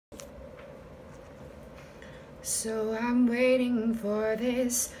So I'm waiting for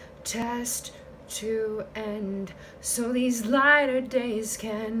this test to end, so these lighter days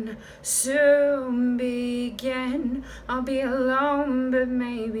can soon begin. I'll be alone, but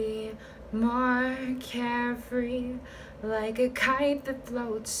maybe more carefree, like a kite that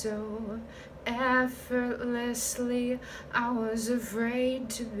floats so effortlessly. I was afraid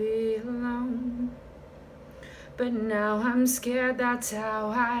to be alone, but now I'm scared, that's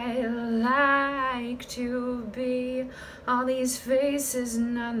how I like to be. All these faces,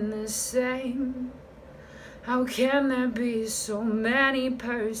 none the same. How can there be so many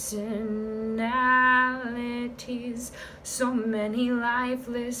personalities, so many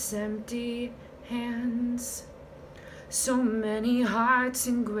lifeless, empty hands, so many hearts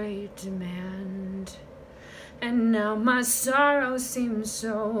in great demand? And now my sorrow seems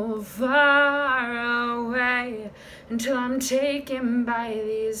so far away, until I'm taken by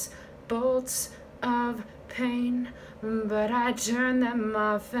these bolts of pain. But I turn them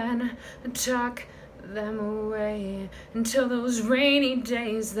off and tuck them away, until those rainy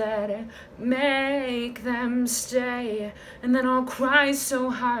days that make them stay. And then I'll cry so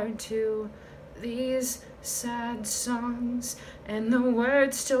hard to these sad songs, and the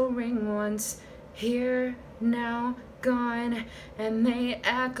words still ring once here, now gone, and they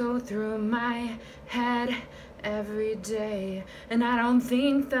echo through my head every day. And I don't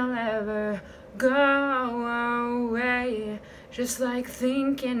think they'll ever go away, just like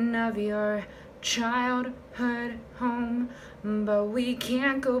thinking of your childhood home. But we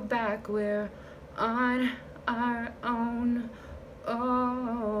can't go back, we're on our own.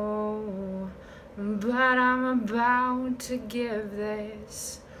 Oh, but I'm about to give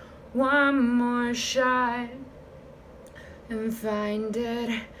this one more shot and find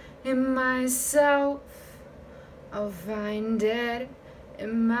it in myself. I'll find it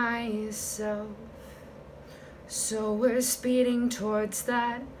in myself. So we're speeding towards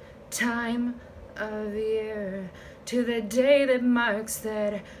that time of year, to the day that marks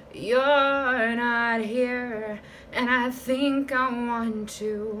that you're not here. And I think I want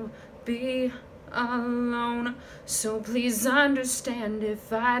to be alone, so please understand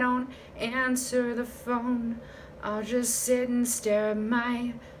if I don't answer the phone. I'll just sit and stare at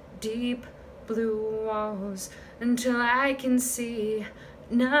my deep blue walls until I can see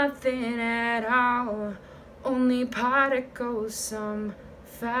nothing at all. Only particles, some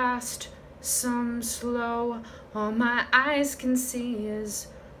fast, some slow. All my eyes can see is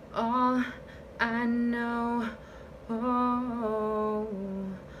all I know. Oh,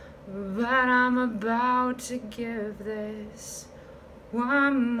 but I'm about to give this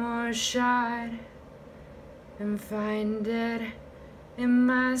one more shot and find it in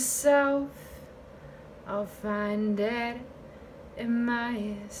myself. I'll find it in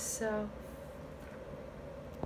myself.